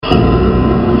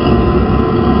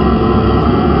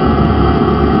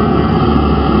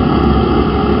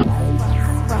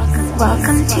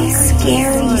to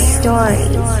Scary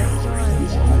Stories,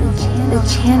 the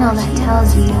channel that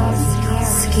tells you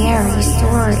scary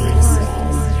stories.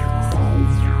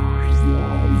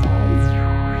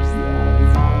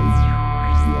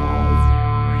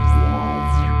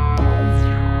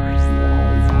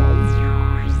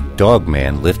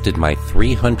 Dogman lifted my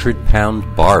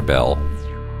 300-pound barbell,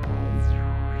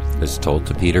 as told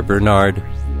to Peter Bernard,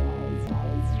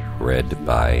 read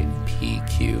by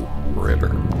P.Q. Ribber.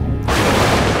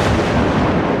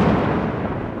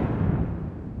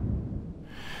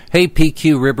 Hey,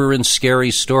 P.Q. Ribber and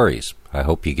Scary Stories. I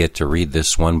hope you get to read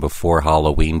this one before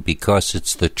Halloween because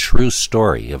it's the true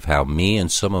story of how me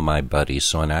and some of my buddies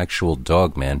saw an actual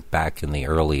Dogman back in the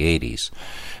early 80s.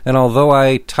 And although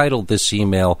I titled this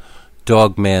email,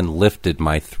 Dogman Lifted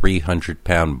My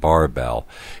 300-Pound Barbell,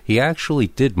 he actually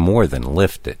did more than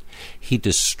lift it. He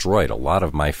destroyed a lot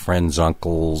of my friends'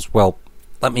 uncles. Well,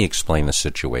 let me explain the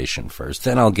situation first.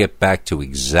 Then I'll get back to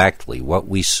exactly what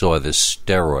we saw this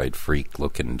steroid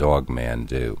freak-looking Dogman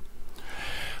do.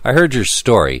 I heard your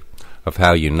story of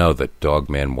how you know that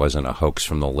Dogman wasn't a hoax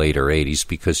from the later 80s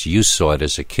because you saw it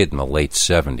as a kid in the late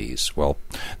 70s. Well,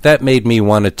 that made me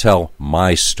want to tell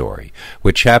my story,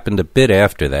 which happened a bit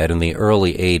after that in the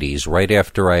early 80s, right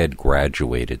after I had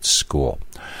graduated school.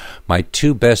 My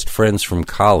two best friends from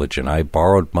college and I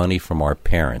borrowed money from our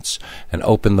parents and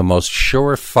opened the most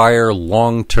surefire,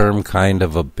 long-term kind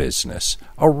of a business,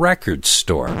 a record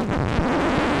store.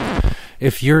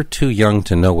 If you're too young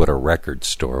to know what a record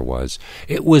store was,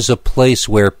 it was a place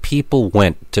where people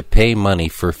went to pay money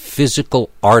for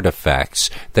physical artifacts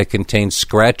that contained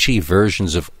scratchy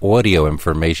versions of audio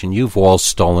information you've all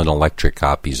stolen electric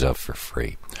copies of for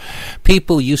free.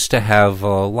 People used to have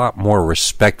a lot more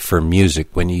respect for music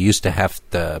when you used to have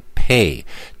to pay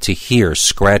to hear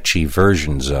scratchy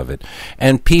versions of it,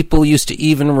 and people used to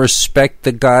even respect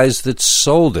the guys that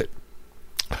sold it.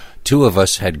 Two of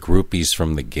us had groupies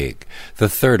from the gig. The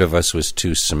third of us was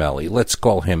too smelly. Let's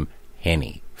call him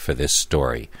Henny for this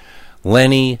story.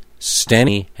 Lenny,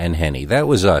 Stenny, and Henny. That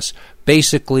was us.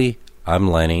 Basically,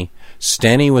 I'm Lenny.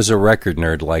 Stenny was a record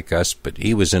nerd like us, but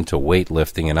he was into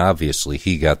weightlifting, and obviously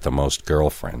he got the most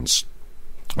girlfriends.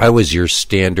 I was your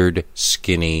standard,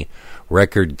 skinny,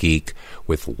 record geek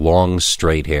with long,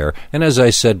 straight hair, and as I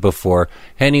said before,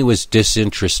 Henny was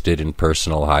disinterested in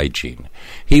personal hygiene.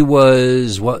 He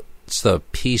was, what's the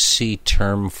PC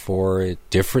term for it,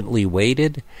 differently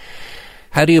weighted?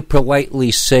 How do you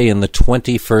politely say in the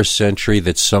 21st century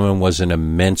that someone was an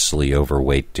immensely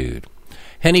overweight dude?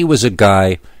 Henny was a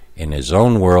guy in his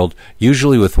own world,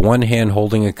 usually with one hand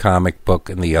holding a comic book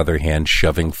and the other hand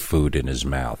shoving food in his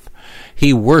mouth.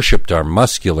 He worshipped our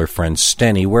muscular friend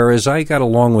Stenny, whereas I got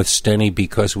along with Stenny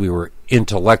because we were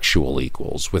intellectual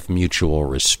equals with mutual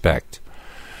respect.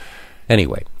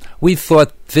 Anyway, we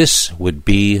thought this would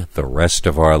be the rest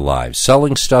of our lives,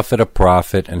 selling stuff at a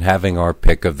profit and having our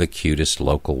pick of the cutest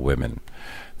local women.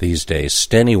 These days,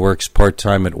 Stenny works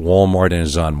part-time at Walmart and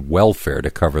is on welfare to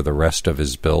cover the rest of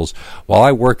his bills, while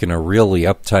I work in a really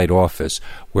uptight office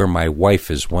where my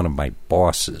wife is one of my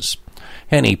bosses.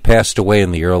 Henny passed away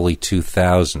in the early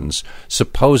 2000s,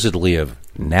 supposedly of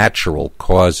natural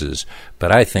causes,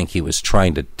 but I think he was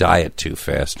trying to diet too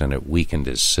fast and it weakened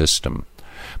his system.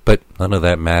 But none of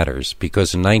that matters,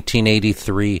 because in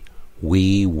 1983,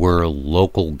 we were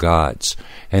local gods,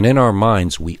 and in our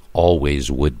minds, we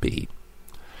always would be.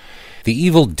 The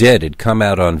Evil Dead had come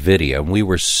out on video, and we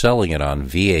were selling it on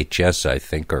VHS, I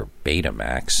think, or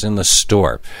Betamax, in the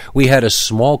store. We had a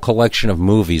small collection of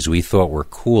movies we thought were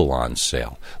cool on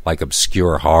sale, like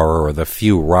obscure horror or the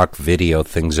few rock video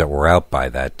things that were out by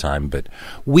that time, but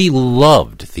we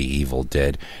loved The Evil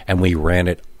Dead, and we ran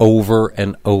it over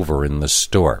and over in the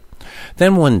store.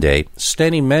 Then one day,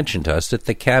 Stenny mentioned to us that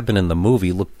the cabin in the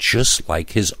movie looked just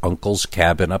like his uncle's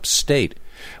cabin upstate.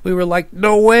 We were like,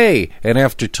 no way! And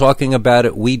after talking about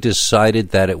it, we decided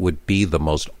that it would be the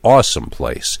most awesome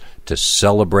place to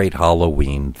celebrate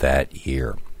Halloween that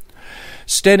year.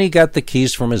 Stenny got the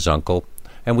keys from his uncle,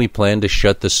 and we planned to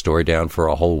shut the store down for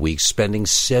a whole week, spending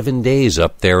 7 days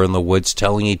up there in the woods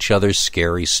telling each other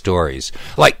scary stories.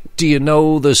 Like, do you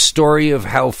know the story of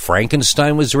how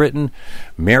Frankenstein was written?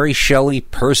 Mary Shelley,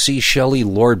 Percy Shelley,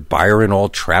 Lord Byron all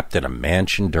trapped in a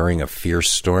mansion during a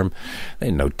fierce storm. They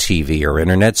had no TV or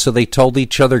internet, so they told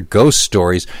each other ghost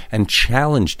stories and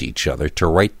challenged each other to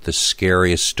write the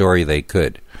scariest story they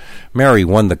could. Mary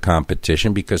won the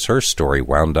competition because her story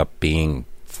wound up being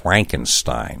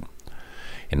Frankenstein.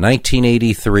 In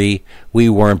 1983, we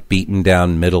weren't beaten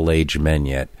down middle-aged men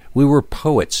yet. We were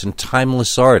poets and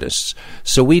timeless artists,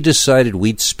 so we decided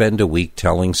we'd spend a week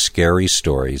telling scary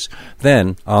stories.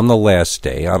 Then, on the last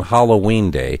day, on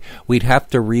Halloween Day, we'd have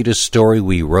to read a story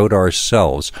we wrote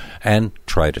ourselves and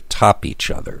try to top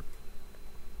each other.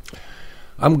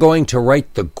 I'm going to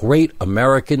write the great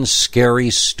American scary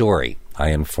story, I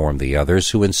informed the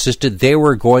others, who insisted they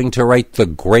were going to write the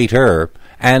greater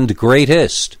and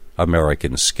greatest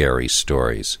American scary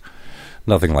stories.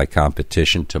 Nothing like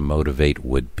competition to motivate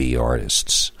would-be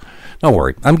artists. Don't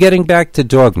worry, I'm getting back to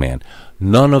Dogman.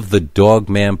 None of the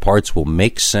Dogman parts will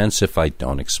make sense if I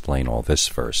don't explain all this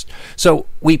first. So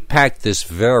we packed this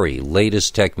very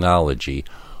latest technology,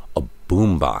 a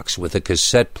boombox with a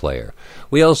cassette player.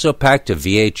 We also packed a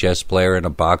VHS player and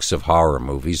a box of horror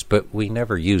movies, but we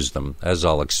never used them, as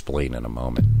I'll explain in a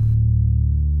moment.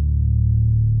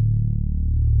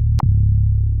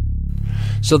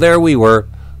 So there we were,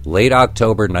 late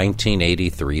October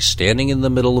 1983, standing in the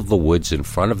middle of the woods in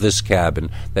front of this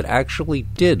cabin that actually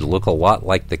did look a lot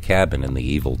like the cabin in The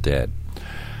Evil Dead.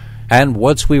 And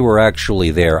once we were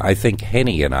actually there, I think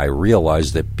Henny and I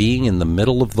realized that being in the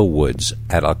middle of the woods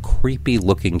at a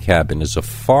creepy-looking cabin is a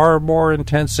far more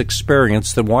intense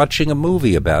experience than watching a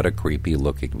movie about a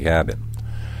creepy-looking cabin.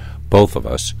 Both of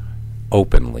us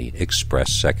openly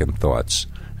expressed second thoughts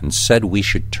and said we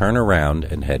should turn around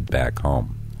and head back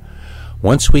home.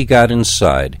 Once we got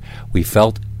inside, we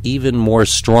felt even more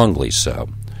strongly so.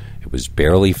 It was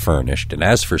barely furnished, and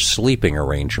as for sleeping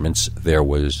arrangements, there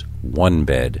was one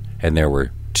bed, and there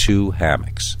were 2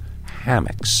 hammocks.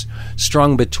 Hammocks,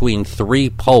 strung between 3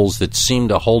 poles that seemed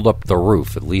to hold up the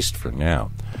roof, at least for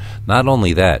now. Not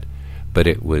only that, but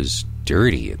it was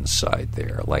dirty inside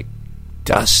there, like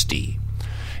dusty.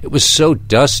 It was so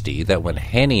dusty that when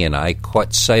Henny and I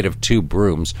caught sight of 2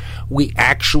 brooms, we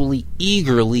actually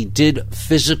eagerly did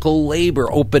physical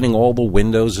labor, opening all the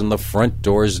windows and the front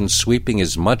doors and sweeping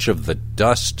as much of the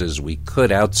dust as we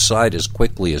could outside as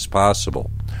quickly as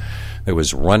possible. There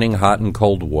was running hot and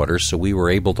cold water, so we were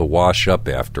able to wash up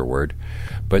afterward.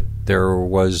 But there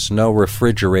was no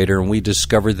refrigerator, and we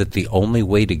discovered that the only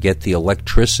way to get the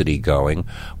electricity going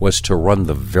was to run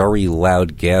the very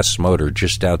loud gas motor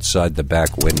just outside the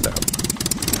back window.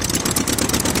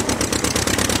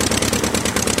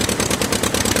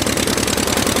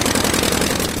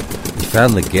 We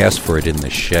found the gas for it in the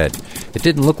shed. It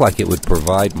didn't look like it would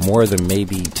provide more than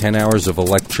maybe 10 hours of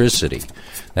electricity.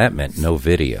 That meant no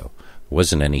video. There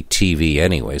wasn't any TV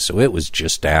anyway, so it was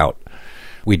just out.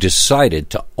 We decided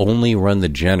to only run the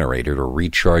generator to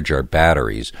recharge our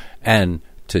batteries and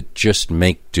to just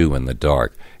make do in the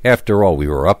dark. After all, we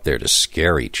were up there to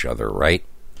scare each other, right?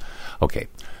 Okay,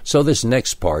 so this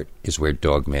next part is where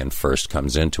Dogman first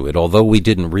comes into it, although we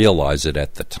didn't realize it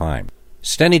at the time.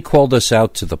 Stenny called us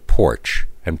out to the porch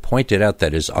and pointed out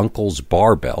that his uncle's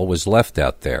barbell was left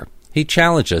out there. He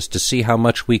challenged us to see how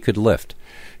much we could lift.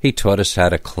 He taught us how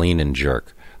to clean and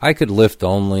jerk. I could lift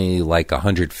only like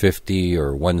 150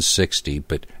 or 160,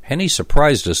 but Henny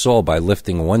surprised us all by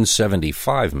lifting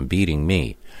 175 and beating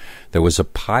me. There was a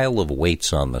pile of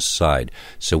weights on the side,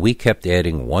 so we kept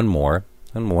adding one more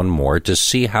and one more to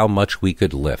see how much we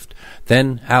could lift,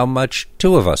 then how much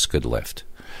 2 of us could lift.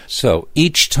 So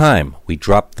each time we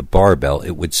dropped the barbell,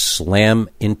 it would slam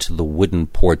into the wooden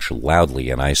porch loudly,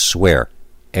 and I swear,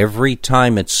 every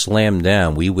time it slammed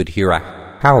down, we would hear a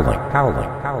howling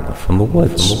from the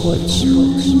woods.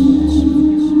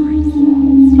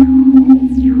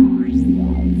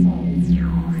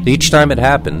 Each time it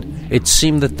happened, it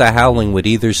seemed that the howling would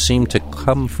either seem to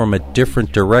come from a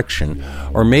different direction,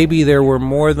 or maybe there were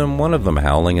more than one of them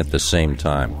howling at the same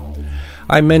time.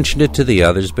 I mentioned it to the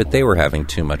others, but they were having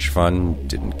too much fun,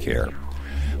 didn't care.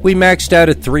 We maxed out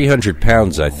at 300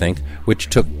 pounds, I think, which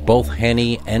took both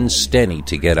Henny and Stenny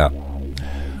to get up.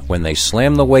 When they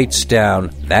slammed the weights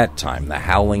down, that time the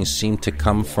howling seemed to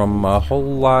come from a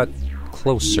whole lot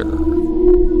closer.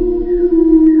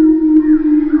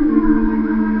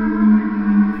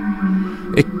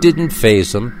 It didn't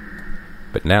faze them,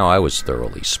 but now I was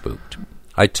thoroughly spooked.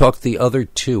 I talked the other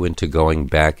 2 into going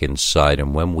back inside,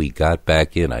 and when we got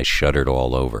back in, I shuddered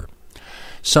all over.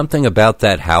 Something about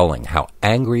that howling, how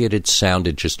angry it had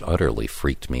sounded, just utterly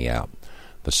freaked me out.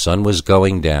 The sun was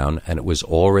going down, and it was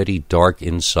already dark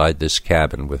inside this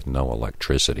cabin with no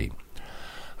electricity.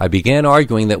 I began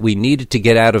arguing that we needed to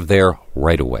get out of there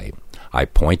right away. I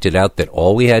pointed out that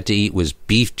all we had to eat was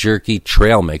beef jerky,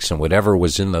 trail mix, and whatever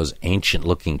was in those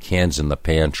ancient-looking cans in the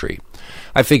pantry.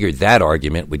 I figured that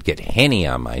argument would get Henny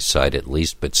on my side at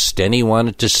least, but Stenny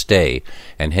wanted to stay,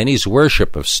 and Henny's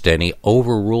worship of Stenny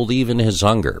overruled even his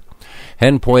hunger.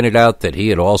 Hen pointed out that he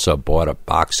had also bought a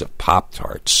box of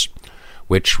Pop-Tarts.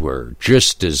 which were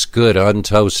just as good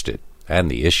untoasted, and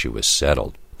the issue was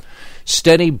settled.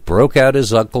 Stenny broke out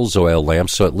his uncle's oil lamp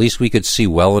so at least we could see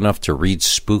well enough to read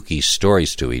spooky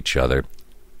stories to each other.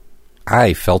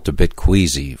 I felt a bit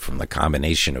queasy from the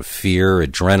combination of fear,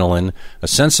 adrenaline, a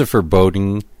sense of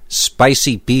foreboding,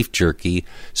 spicy beef jerky,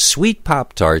 sweet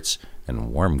Pop-Tarts,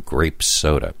 and warm grape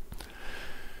soda.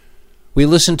 We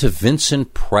listened to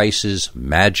Vincent Price's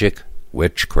Magic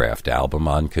Witchcraft album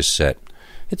on cassette.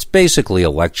 It's basically a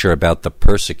lecture about the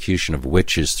persecution of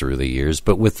witches through the years,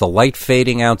 but with the light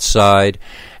fading outside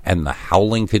and the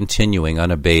howling continuing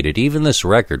unabated, even this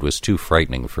record was too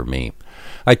frightening for me.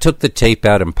 I took the tape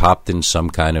out and popped in some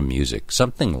kind of music,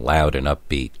 something loud and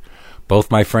upbeat. Both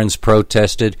my friends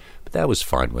protested, but that was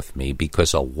fine with me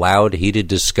because a loud, heated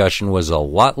discussion was a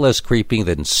lot less creepy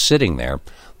than sitting there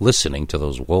listening to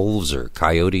those wolves or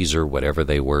coyotes or whatever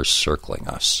they were circling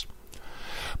us.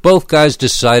 Both guys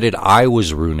decided I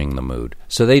was ruining the mood,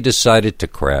 so they decided to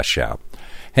crash out.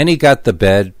 Henny got the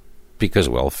bed because,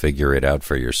 well, figure it out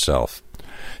for yourself.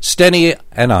 Stenny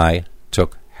and I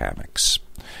took hammocks.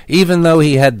 Even though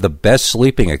he had the best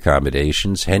sleeping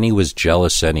accommodations, Henny was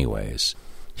jealous anyways.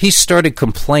 He started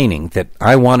complaining that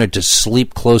I wanted to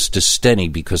sleep close to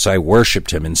Stenny because I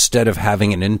worshipped him instead of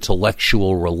having an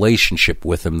intellectual relationship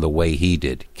with him the way he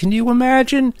did. Can you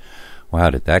imagine?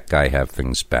 Wow, did that guy have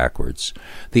things backwards?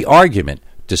 The argument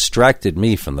distracted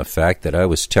me from the fact that I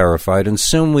was terrified, and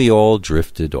soon we all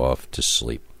drifted off to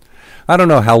sleep. I don't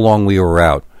know how long we were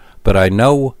out, but I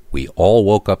know we all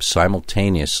woke up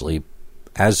simultaneously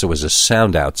as there was a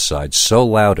sound outside so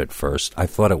loud at first I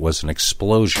thought it was an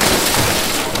explosion.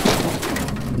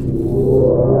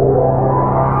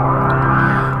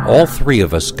 All three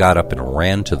of us got up and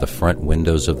ran to the front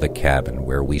windows of the cabin,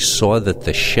 where we saw that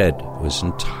the shed was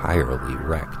entirely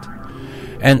wrecked.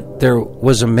 And there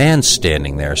was a man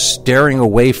standing there, staring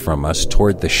away from us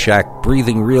toward the shack,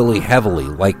 breathing really heavily,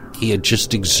 like he had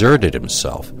just exerted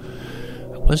himself.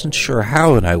 I wasn't sure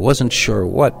how and I wasn't sure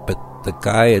what, but the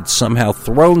guy had somehow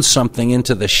thrown something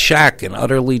into the shack and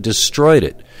utterly destroyed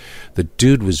it. The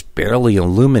dude was barely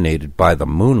illuminated by the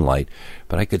moonlight,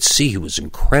 but I could see he was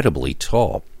incredibly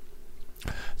tall.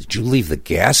 "Did you leave the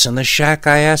gas in the shack?"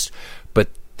 I asked. But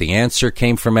the answer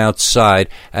came from outside,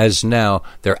 as now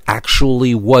there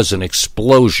actually was an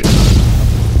explosion.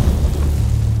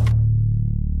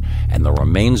 And the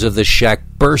remains of the shack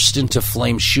burst into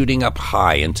flames, shooting up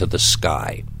high into the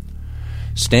sky.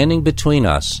 Standing between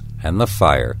us and the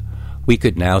fire, we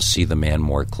could now see the man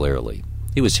more clearly.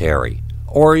 He was hairy,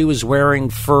 or he was wearing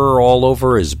fur all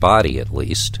over his body at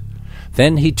least.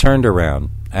 Then he turned around,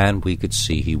 and we could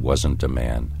see he wasn't a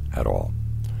man at all.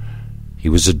 He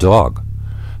was a dog,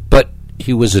 but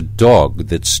he was a dog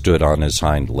that stood on his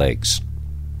hind legs.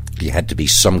 He had to be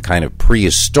some kind of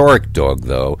prehistoric dog,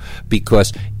 though,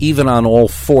 because even on all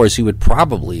fours he would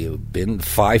probably have been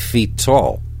 5 feet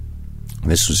tall.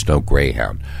 This was no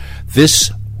greyhound.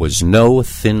 This was no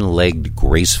thin-legged,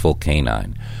 graceful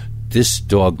canine. This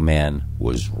dog man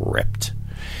was ripped.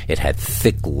 It had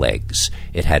thick legs.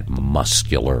 It had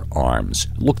muscular arms.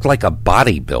 It looked like a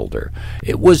bodybuilder.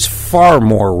 It was far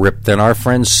more ripped than our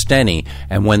friend Stenny,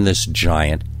 and when this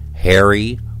giant,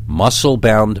 hairy,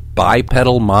 muscle-bound,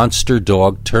 bipedal monster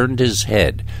dog turned his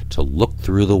head to look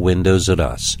through the windows at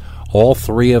us, all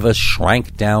three of us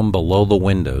shrank down below the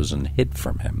windows and hid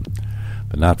from him.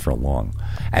 But not for long,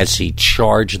 as he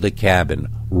charged the cabin,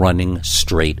 running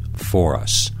straight for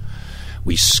us.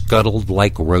 We scuttled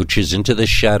like roaches into the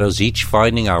shadows, each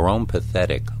finding our own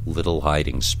pathetic little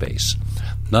hiding space.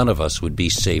 None of us would be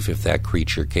safe if that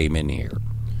creature came in here.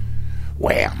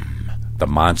 Wham! The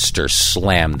monster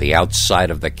slammed the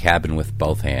outside of the cabin with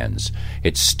both hands.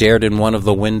 It stared in one of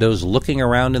the windows, looking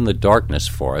around in the darkness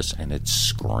for us, and it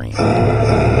screamed.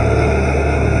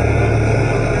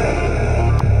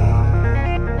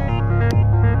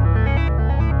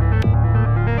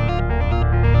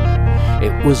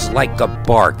 It was like a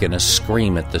bark and a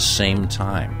scream at the same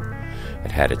time.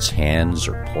 It had its hands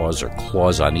or paws or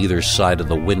claws on either side of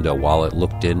the window while it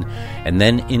looked in, and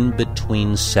then in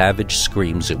between savage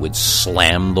screams it would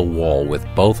slam the wall with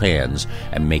both hands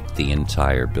and make the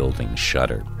entire building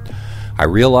shudder. I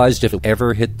realized if it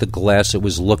ever hit the glass it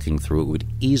was looking through, it would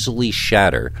easily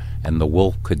shatter, and the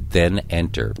wolf could then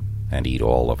enter and eat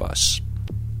all of us.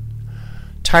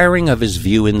 Tiring of his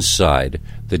view inside,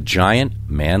 the giant,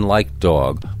 man-like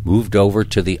dog moved over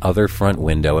to the other front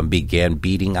window and began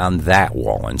beating on that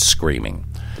wall and screaming.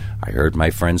 I heard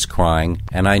my friends crying,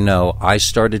 and I know I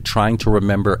started trying to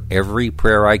remember every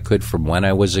prayer I could from when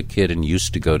I was a kid and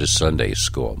used to go to Sunday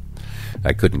school.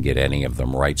 I couldn't get any of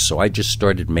them right, so I just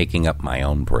started making up my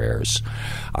own prayers.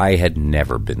 I had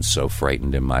never been so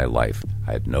frightened in my life.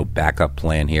 I had no backup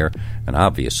plan here, and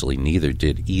obviously neither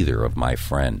did either of my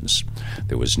friends.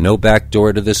 There was no back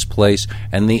door to this place,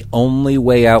 and the only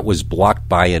way out was blocked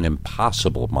by an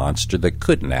impossible monster that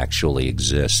couldn't actually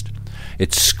exist.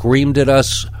 It screamed at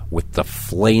us with the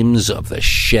flames of the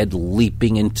shed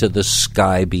leaping into the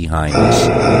sky behind us.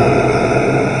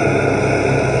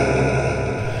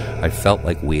 I felt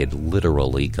like we had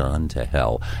literally gone to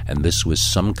hell, and this was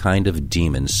some kind of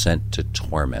demon sent to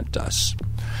torment us.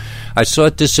 I saw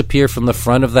it disappear from the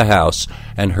front of the house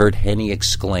and heard Henny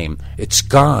exclaim, "It's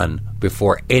gone!"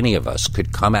 before any of us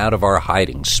could come out of our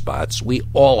hiding spots. We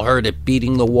all heard it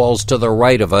beating the walls to the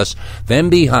right of us, then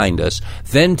behind us,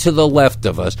 then to the left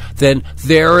of us, then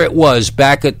there it was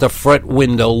back at the front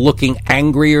window, looking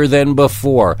angrier than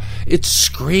before. It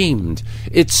screamed!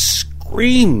 It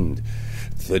screamed!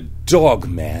 The dog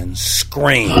man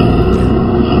screamed!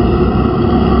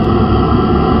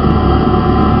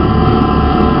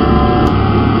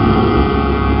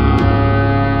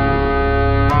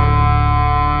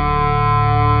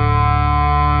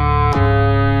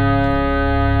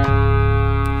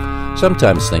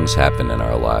 Sometimes things happen in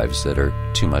our lives that are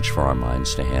too much for our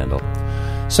minds to handle.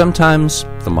 Sometimes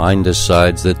the mind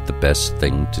decides that the best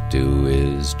thing to do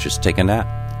is just take a nap.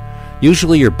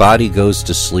 Usually your body goes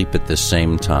to sleep at the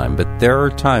same time, but there are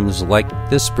times like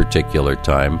this particular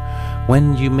time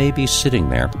when you may be sitting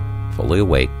there, fully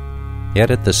awake, yet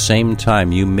at the same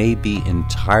time you may be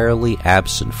entirely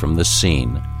absent from the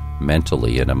scene,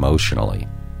 mentally and emotionally.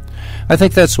 I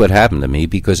think that's what happened to me,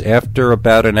 because after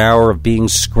about an hour of being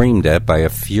screamed at by a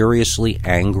furiously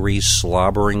angry,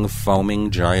 slobbering, foaming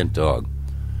giant dog,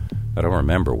 I don't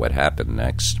remember what happened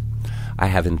next. I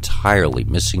have entirely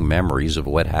missing memories of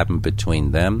what happened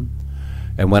between them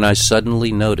and when I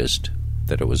suddenly noticed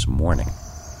that it was morning.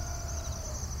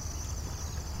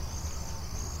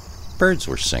 Birds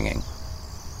were singing.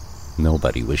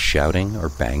 Nobody was shouting or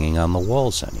banging on the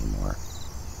walls anymore.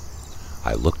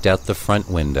 I looked out the front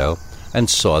window and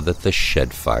saw that the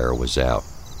shed fire was out.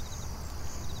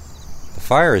 "The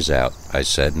fire is out," I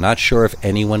said, not sure if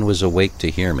anyone was awake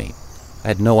to hear me. I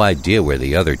had no idea where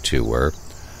the other two were.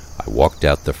 I walked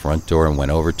out the front door and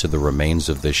went over to the remains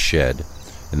of the shed.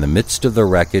 In the midst of the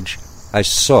wreckage, I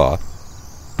saw,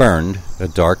 burned a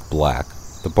dark black,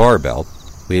 the barbell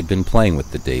we had been playing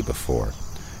with the day before.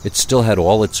 It still had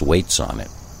all its weights on it.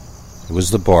 It was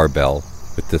the barbell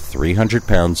with the 300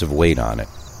 pounds of weight on it.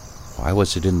 Why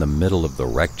was it in the middle of the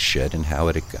wrecked shed, and how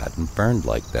had it gotten burned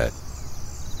like that?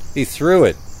 "He threw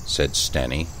it," said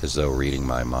Stenny, as though reading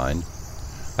my mind.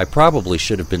 I probably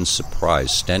should have been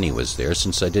surprised Stenny was there,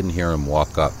 since I didn't hear him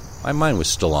walk up. My mind was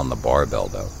still on the barbell,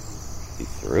 though. "He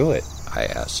threw it?" I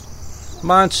asked.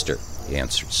 "Monster,"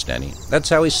 answered Stenny. "That's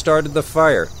how he started the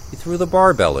fire. He threw the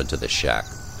barbell into the shack."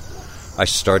 I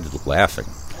started laughing.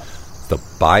 The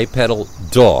bipedal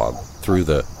dog threw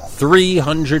the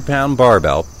 300-pound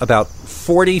barbell about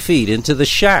 40 feet into the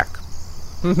shack.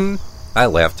 I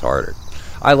laughed harder.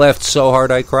 I laughed so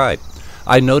hard I cried.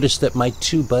 I noticed that my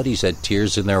two buddies had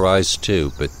tears in their eyes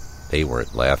too, but they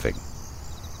weren't laughing.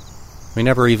 We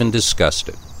never even discussed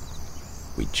it.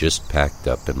 We just packed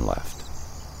up and left.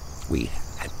 We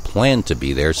had planned to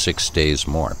be there 6 days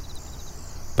more,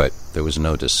 but there was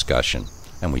no discussion,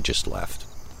 and we just left.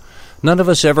 None of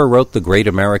us ever wrote the great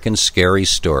American scary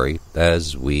story,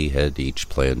 as we had each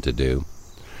planned to do.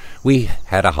 We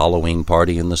had a Halloween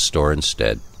party in the store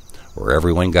instead, where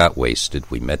everyone got wasted.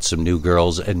 We met some new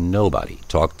girls, and nobody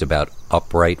talked about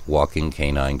upright walking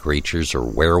canine creatures or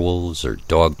werewolves or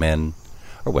dogmen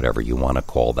or whatever you want to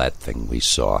call that thing we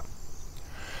saw.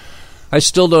 I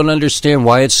still don't understand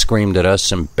why it screamed at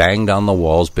us and banged on the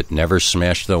walls but never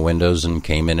smashed the windows and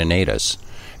came in and ate us.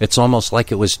 It's almost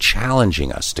like it was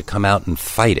challenging us to come out and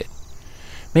fight it.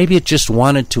 Maybe it just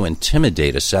wanted to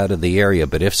intimidate us out of the area,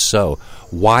 but if so,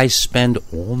 why spend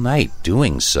all night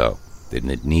doing so?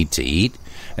 Didn't it need to eat?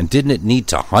 And didn't it need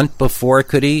to hunt before it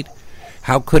could eat?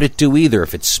 How could it do either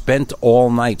if it spent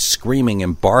all night screaming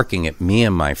and barking at me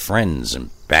and my friends and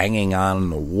banging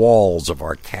on the walls of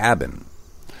our cabin?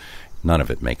 None of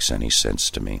it makes any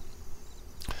sense to me.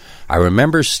 I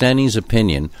remember Stenny's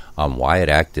opinion on why it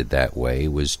acted that way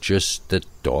was just that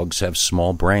dogs have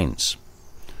small brains.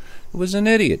 It was an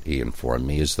idiot, he informed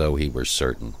me, as though he were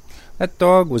certain. That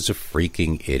dog was a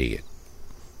freaking idiot.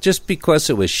 Just because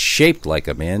it was shaped like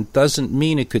a man doesn't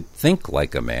mean it could think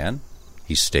like a man,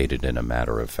 he stated in a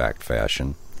matter-of-fact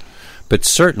fashion. But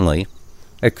certainly,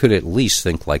 it could at least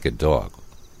think like a dog.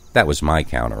 That was my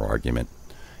counter-argument.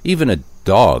 Even a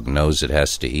dog knows it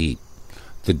has to eat.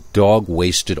 The dog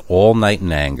wasted all night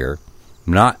in anger,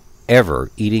 not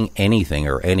ever eating anything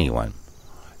or anyone.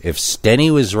 If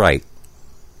Stenny was right,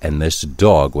 and this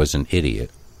dog was an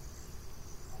idiot,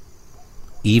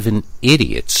 even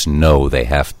idiots know they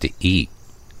have to eat.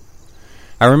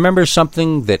 I remember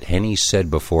something that Henny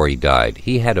said before he died.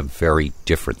 He had a very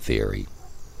different theory.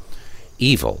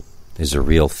 Evil is a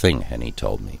real thing, Henny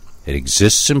told me. It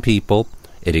exists in people,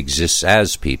 it exists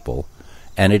as people,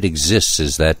 and it exists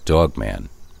as that dog man.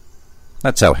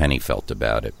 That's how Henny felt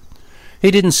about it. He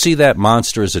didn't see that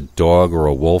monster as a dog or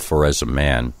a wolf or as a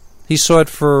man. He saw it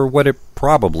for what it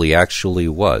probably actually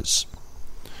was.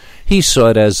 He saw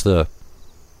it as the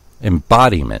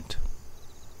embodiment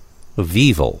of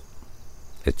evil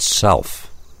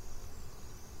itself.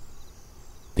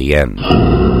 The end.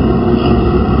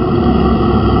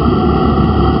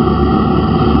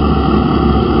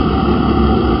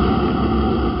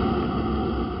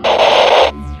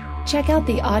 Check out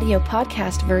the audio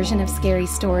podcast version of Scary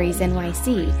Stories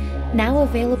NYC, now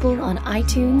available on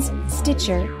iTunes,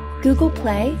 Stitcher, Google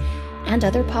Play, and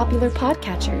other popular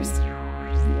podcatchers.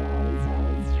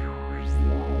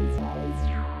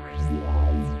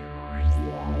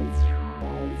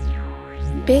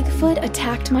 Bigfoot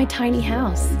Attacked My Tiny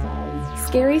House.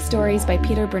 Scary Stories by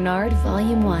Peter Bernard,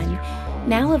 Volume 1.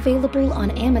 Now available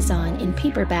on Amazon in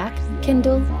paperback,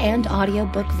 Kindle, and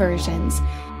audiobook versions.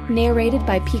 Narrated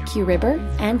by PQ Ribber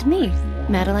and me,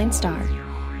 Madeline Starr.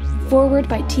 Forward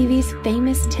by TV's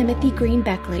famous Timothy Green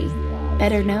Beckley,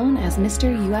 better known as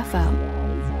Mr. UFO.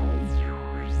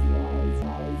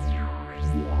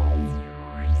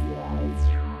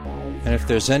 And if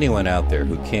there's anyone out there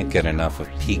who can't get enough of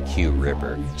PQ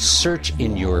Ribber, search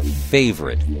in your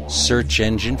favorite search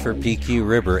engine for PQ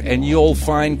Ribber, and you'll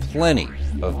find plenty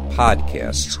of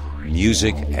podcasts,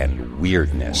 music, and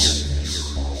weirdness.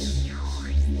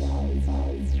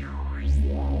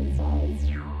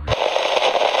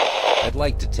 I'd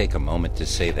like to take a moment to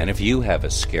say that if you have a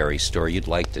scary story you'd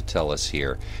like to tell us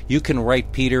here, you can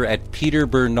write Peter at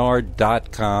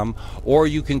peterbernard.com, or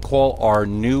you can call our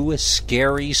new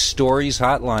Scary Stories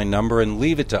hotline number and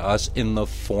leave it to us in the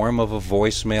form of a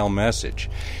voicemail message.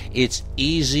 It's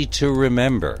easy to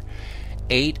remember.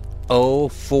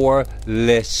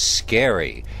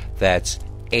 804-LESCARY. That's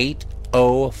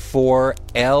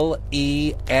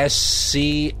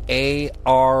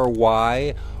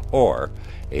 804-LESCARY, or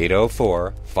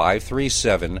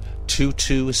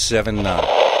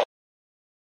 804-537-2279.